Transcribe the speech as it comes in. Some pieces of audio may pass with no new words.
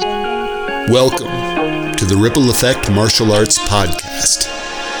Welcome to the Ripple Effect Martial Arts Podcast.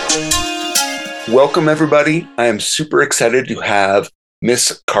 Welcome, everybody. I am super excited to have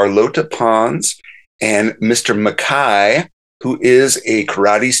Miss Carlota Pons and Mr. Makai, who is a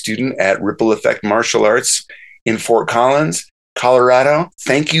karate student at Ripple Effect Martial Arts in Fort Collins, Colorado.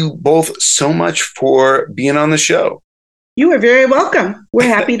 Thank you both so much for being on the show. You are very welcome. We're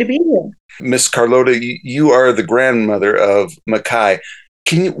happy to be here. Miss Carlota, you are the grandmother of Makai.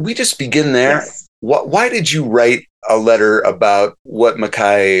 Can we just begin there? Yes. Why did you write a letter about what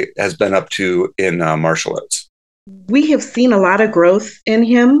Makai has been up to in martial arts? We have seen a lot of growth in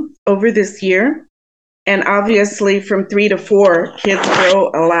him over this year. And obviously from 3 to 4, kids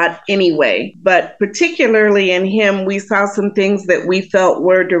grow a lot anyway. But particularly in him, we saw some things that we felt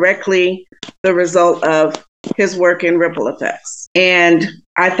were directly the result of his work in Ripple Effects. And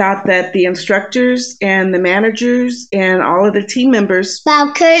I thought that the instructors and the managers and all of the team members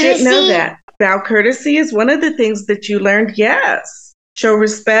should know that. Bow courtesy is one of the things that you learned. Yes. Show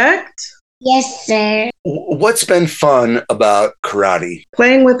respect. Yes, sir. What's been fun about karate?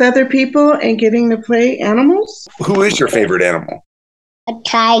 Playing with other people and getting to play animals. Who is your favorite animal? A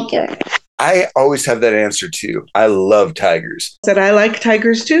tiger. I always have that answer too. I love tigers. Said I like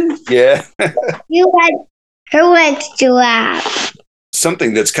tigers too. Yeah. Who likes giraffe?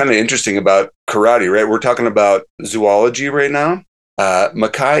 Something that's kind of interesting about karate, right? We're talking about zoology right now.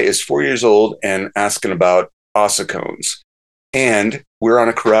 Makai is 4 years old and asking about ossicones. And we're on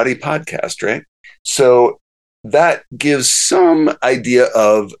a karate podcast, right? So that gives some idea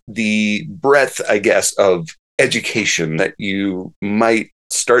of the breadth, I guess, of education that you might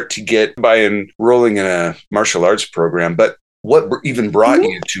start to get by enrolling in a martial arts program. But what even brought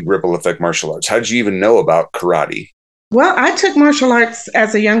you to Ripple Effect Martial Arts? How did you even know about karate? Well, I took martial arts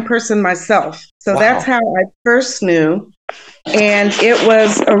as a young person myself. So That's how I first knew. And it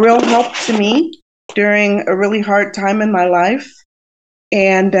was a real help to me during a really hard time in my life.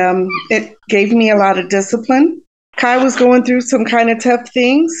 And it gave me a lot of discipline. Kai was going through some kind of tough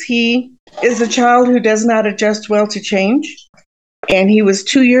things. He is a child who does not adjust well to change. And he was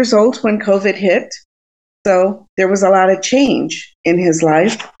 2 years old when COVID hit. So there was a lot of change in his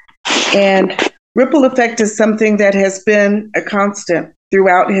life. And Ripple Effect is something that has been a constant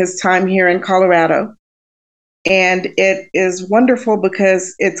throughout his time here in Colorado. And it is wonderful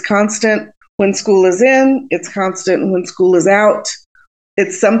because it's constant when school is in, it's constant when school is out.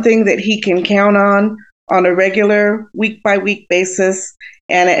 It's something that he can count on a regular week-by-week basis,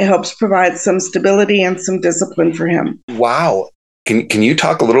 and it helps provide some stability and some discipline for him. Wow. Can you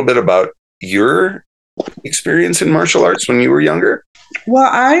talk a little bit about your experience in martial arts when you were younger? Well,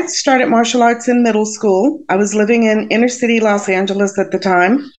 I started martial arts in middle school. I was living in inner city Los Angeles at the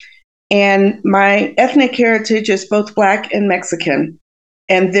time, and my ethnic heritage is both Black and Mexican.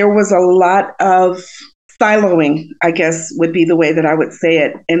 And there was a lot of siloing, I guess would be the way that I would say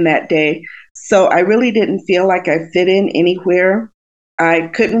it in that day. So I really didn't feel like I fit in anywhere. I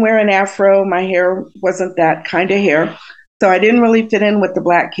couldn't wear an afro. My hair wasn't that kind of hair. So I didn't really fit in with the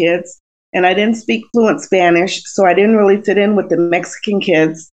Black kids. And I didn't speak fluent Spanish, so I didn't really fit in with the Mexican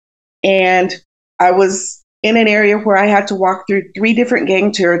kids. And I was in an area where I had to walk through 3 different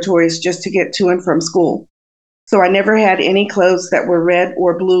gang territories just to get to and from school. So I never had any clothes that were red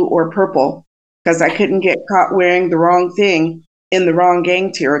or blue or purple because I couldn't get caught wearing the wrong thing in the wrong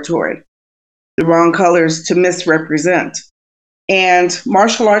gang territory, the wrong colors to misrepresent. And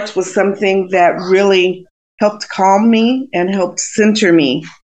martial arts was something that really helped calm me and helped center me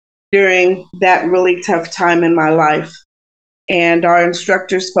during that really tough time in my life. And our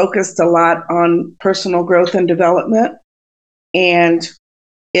instructors focused a lot on personal growth and development. And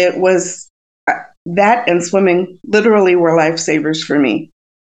it was that and swimming literally were lifesavers for me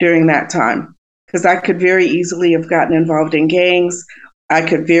during that time, because I could very easily have gotten involved in gangs. I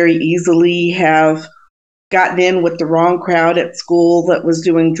could very easily have gotten in with the wrong crowd at school that was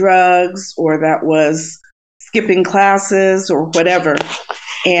doing drugs or that was skipping classes or whatever.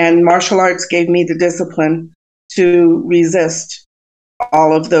 And martial arts gave me the discipline to resist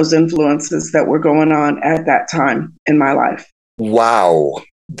all of those influences that were going on at that time in my life. Wow.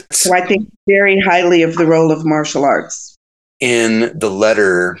 So I think very highly of the role of martial arts. In the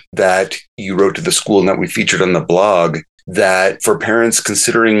letter that you wrote to the school and that we featured on the blog, that for parents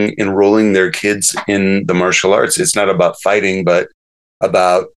considering enrolling their kids in the martial arts, it's not about fighting, but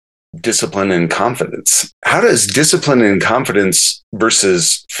about discipline and confidence. How does discipline and confidence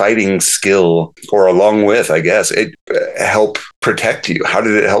versus fighting skill, or along with, I guess, it help protect you? How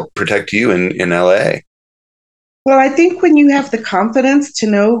did it help protect you in LA? Well, I think when you have the confidence to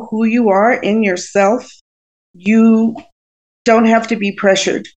know who you are in yourself, you don't have to be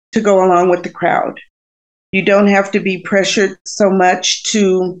pressured to go along with the crowd. You don't have to be pressured so much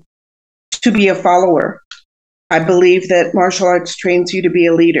to be a follower. I believe that martial arts trains you to be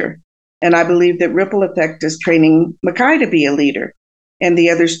a leader. And I believe that Ripple Effect is training Makai to be a leader and the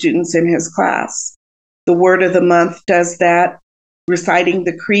other students in his class. The Word of the Month does that. Reciting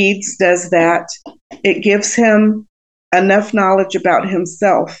the creeds does that. It gives him enough knowledge about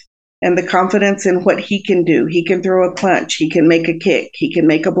himself and the confidence in what he can do. He can throw a punch. He can make a kick. He can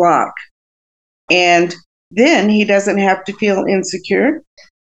make a block. And then he doesn't have to feel insecure,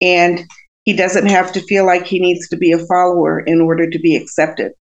 and he doesn't have to feel like he needs to be a follower in order to be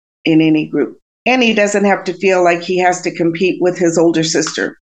accepted in any group. And he doesn't have to feel like he has to compete with his older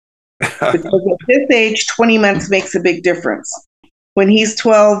sister. Because at this age, 20 months makes a big difference. When he's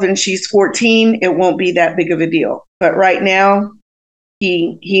 12 and she's 14, it won't be that big of a deal. But right now,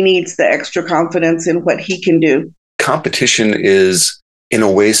 he needs the extra confidence in what he can do. Competition is, in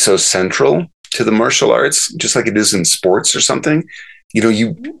a way, so central to the martial arts, just like it is in sports or something. You know,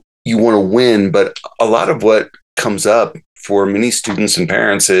 you want to win, but a lot of what comes up for many students and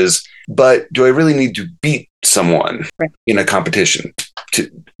parents is, but do I really need to beat someone in a competition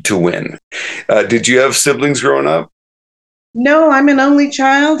to win? Did you have siblings growing up? No, I'm an only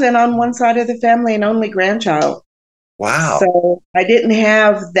child, and on one side of the family, an only grandchild. Wow. So I didn't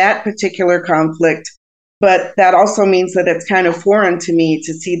have that particular conflict, but that also means that it's kind of foreign to me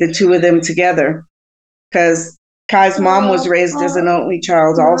to see the two of them together, because Kai's mom was raised as an only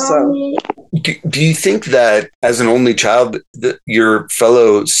child also. Do you think that as an only child, that your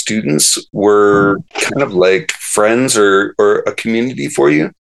fellow students were kind of like friends or a community for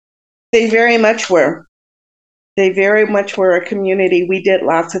you? They very much were. They very much were a community. We did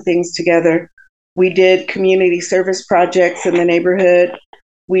lots of things together. We did community service projects in the neighborhood.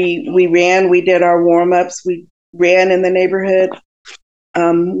 We ran, we did our warm-ups. We ran in the neighborhood.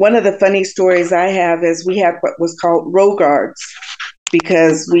 One of the funny stories I have is we had what was called row guards,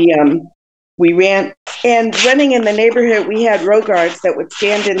 because we ran, and running in the neighborhood, we had row guards that would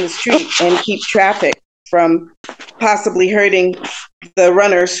stand in the street and keep traffic from possibly hurting the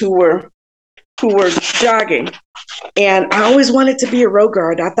runners who were jogging. And I always wanted to be a row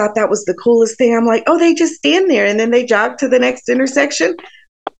guard. I thought that was the coolest thing. I'm like, oh, they just stand there and then they jog to the next intersection.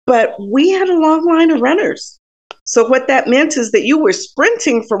 But we had a long line of runners. So what that meant is that you were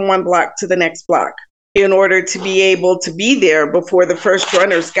sprinting from one block to the next block in order to be able to be there before the first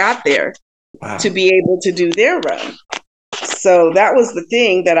runners got there. Wow. To be able to do their run. So that was the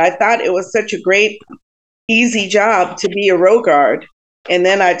thing, that I thought it was such a great, easy job to be a row guard. And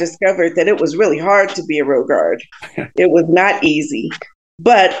then I discovered that it was really hard to be a row guard. It was not easy.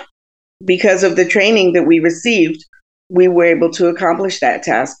 But because of the training that we received, we were able to accomplish that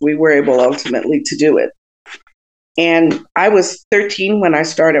task. We were able ultimately to do it. And I was 13 when I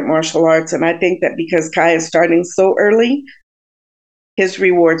started martial arts. And I think that because Kai is starting so early, his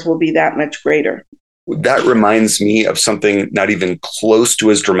rewards will be that much greater. That reminds me of something not even close to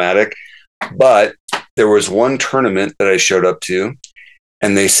as dramatic, but there was one tournament that I showed up to,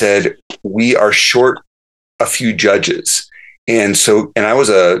 and they said, we are short a few judges. And I was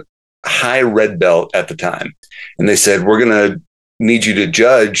a high red belt at the time. And they said, we're going to need you to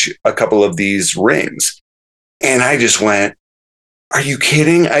judge a couple of these rings. And I just went, are you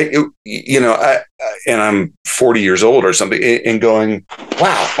kidding? And I'm 40 years old or something, and going,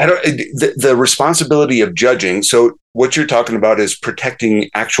 wow, the responsibility of judging. So what you're talking about is protecting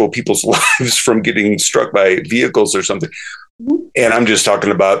actual people's lives from getting struck by vehicles or something. And I'm just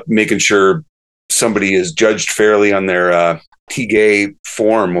talking about making sure somebody is judged fairly on their TGA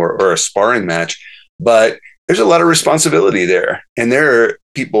form or a sparring match. But there's a lot of responsibility there. And there are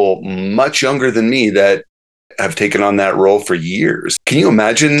people much younger than me that have taken on that role for years. Can you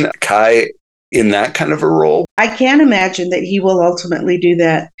imagine Kai in that kind of a role? I can imagine that he will ultimately do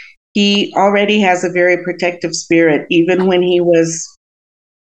that. He already has a very protective spirit. Even when he was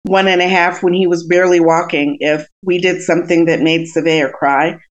 1.5, when he was barely walking, if we did something that made Savea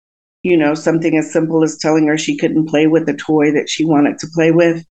cry, something as simple as telling her she couldn't play with the toy that she wanted to play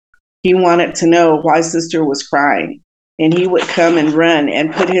with, he wanted to know why sister was crying. And he would come and run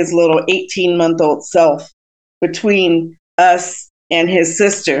and put his little 18-month-old self between us and his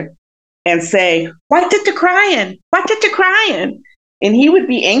sister and say, why did you crying? Why did you crying? And he would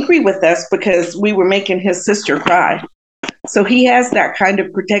be angry with us because we were making his sister cry. So he has that kind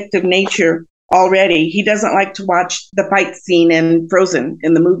of protective nature already. He doesn't like to watch the fight scene in Frozen,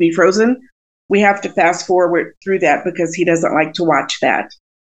 in the movie Frozen. We have to fast forward through that because he doesn't like to watch that.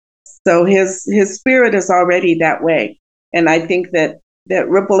 So his spirit is already that way. And I think that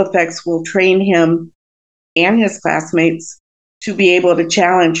Ripple Effects will train him and his classmates to be able to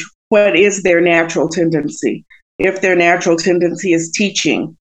challenge what is their natural tendency. If their natural tendency is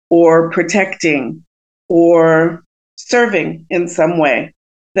teaching or protecting or serving in some way,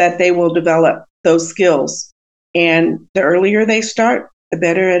 that they will develop those skills. And the earlier they start, the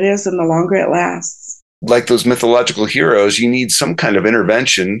better it is and the longer it lasts. Like those mythological heroes, you need some kind of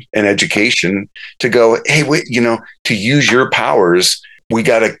intervention and education to go, hey, wait, to use your powers, we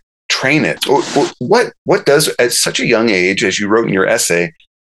got to train it. What does, at such a young age, as you wrote in your essay,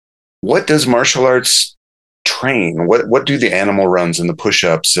 what does martial arts train? What do the animal runs and the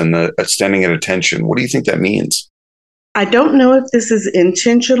push-ups and the standing at attention? What do you think that means? I don't know if this is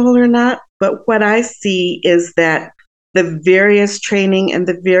intentional or not, but what I see is that the various training and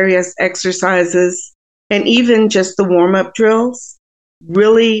the various exercises and even just the warm-up drills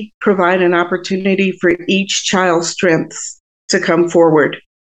really provide an opportunity for each child's strengths to come forward.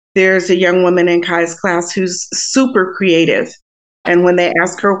 There's a young woman in Kai's class who's super creative. And when they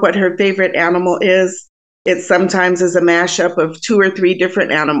ask her what her favorite animal is, it sometimes is a mashup of 2 or 3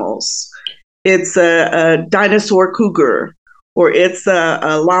 different animals. It's a dinosaur cougar, or it's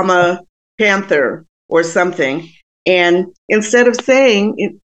a llama panther or something. And instead of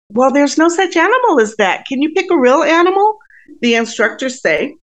saying, well, there's no such animal as that. Can you pick a real animal? The instructors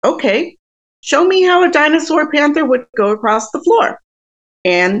say, okay, show me how a dinosaur panther would go across the floor.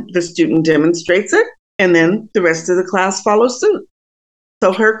 And the student demonstrates it, and then the rest of the class follows suit.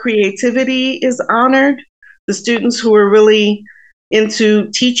 So her creativity is honored. The students who are really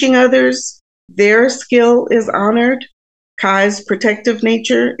into teaching others, their skill is honored. Kai's protective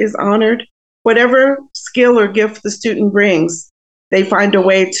nature is honored. Whatever skill or gift the student brings, they find a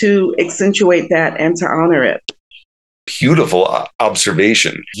way to accentuate that and to honor it. Beautiful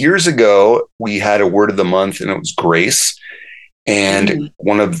observation. Years ago, we had a word of the month, and it was grace. And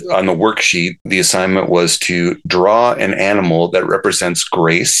on the worksheet, the assignment was to draw an animal that represents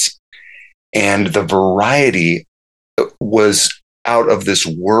grace. And the variety was out of this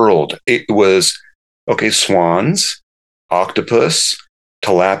world. It was, swans, octopus,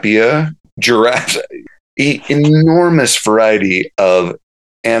 tilapia, giraffe, enormous variety of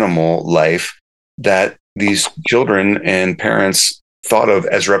animal life that these children and parents thought of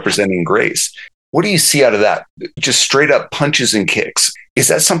as representing grace. What do you see out of that? Just straight up punches and kicks. Is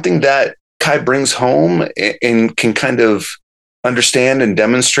that something that Kai brings home and can kind of understand and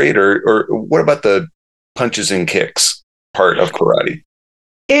demonstrate? Or what about the punches and kicks part of karate?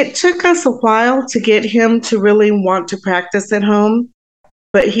 It took us a while to get him to really want to practice at home,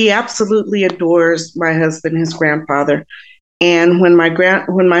 but he absolutely adores my husband, his grandfather. And when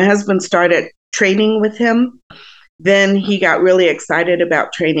my husband started training with him, then he got really excited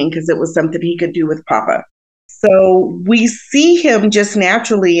about training because it was something he could do with Papa. So we see him just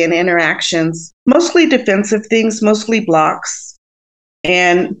naturally in interactions, mostly defensive things, mostly blocks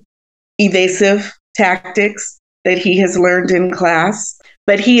and evasive tactics that he has learned in class.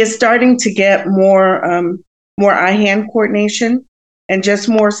 But he is starting to get more eye-hand coordination and just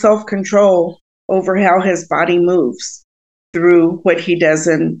more self-control over how his body moves through what he does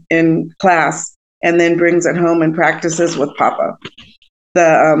in class, and then brings it home and practices with Papa.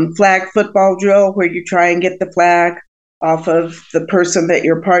 The flag football drill, where you try and get the flag off of the person that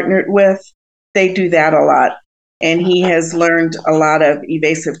you're partnered with, they do that a lot. And he has learned a lot of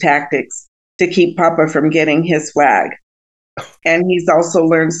evasive tactics to keep Papa from getting his flag. And he's also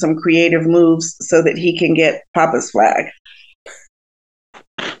learned some creative moves so that he can get Papa's flag.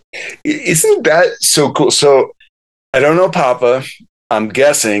 Isn't that so cool? So I don't know Papa. I'm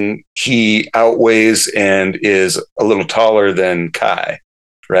guessing he outweighs and is a little taller than Kai,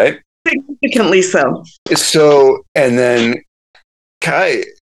 right? Significantly so. So, and then Kai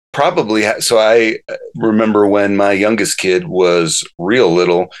probably, so I remember when my youngest kid was real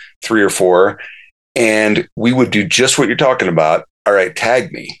little, 3 or 4, and we would do just what you're talking about. All right,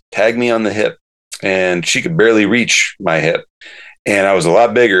 tag me on the hip. And she could barely reach my hip. And I was a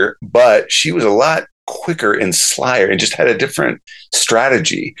lot bigger, but she was a lot quicker and slyer and just had a different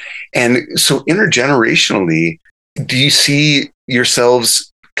strategy. And so intergenerationally, do you see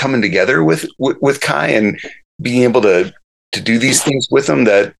yourselves coming together with Kai and being able to do these things with him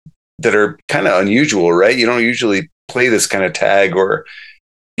that are kind of unusual, right? You don't usually play this kind of tag or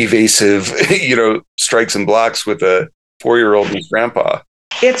evasive, strikes and blocks with a 4-year-old and his grandpa.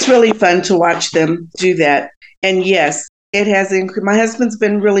 It's really fun to watch them do that. And yes, it has my husband's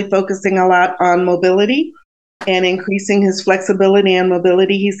been really focusing a lot on mobility and increasing his flexibility and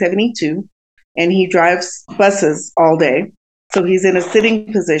mobility. He's 72 and he drives buses all day. So he's in a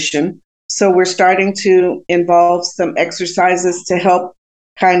sitting position. So we're starting to involve some exercises to help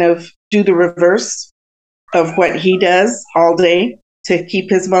kind of do the reverse of what he does all day to keep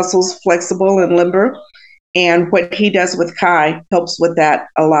his muscles flexible and limber. And what he does with Kai helps with that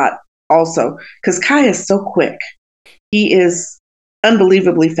a lot also, because Kai is so quick. He is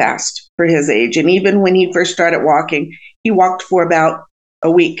unbelievably fast for his age. And even when he first started walking, he walked for about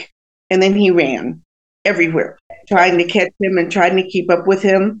a week and then he ran everywhere, trying to catch him and trying to keep up with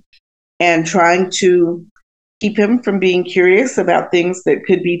him and trying to keep him from being curious about things that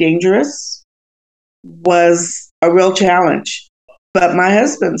could be dangerous was a real challenge. But my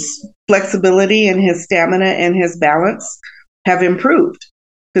husband's flexibility and his stamina and his balance have improved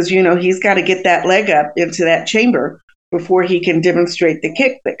because, you know, he's got to get that leg up into that chamber before he can demonstrate the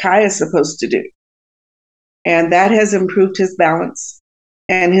kick that Kai is supposed to do. And that has improved his balance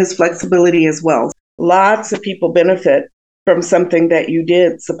and his flexibility as well. Lots of people benefit from something that you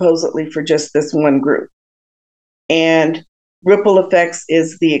did supposedly for just this one group. And Ripple Effects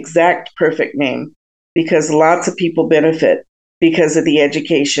is the exact perfect name because lots of people benefit because of the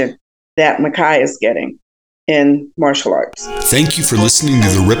education that Makai is getting in martial arts. Thank you for listening to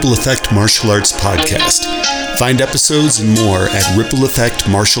the Ripple Effect Martial Arts Podcast. Find episodes and more at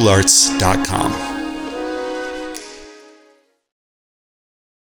rippleeffectmartialarts.com.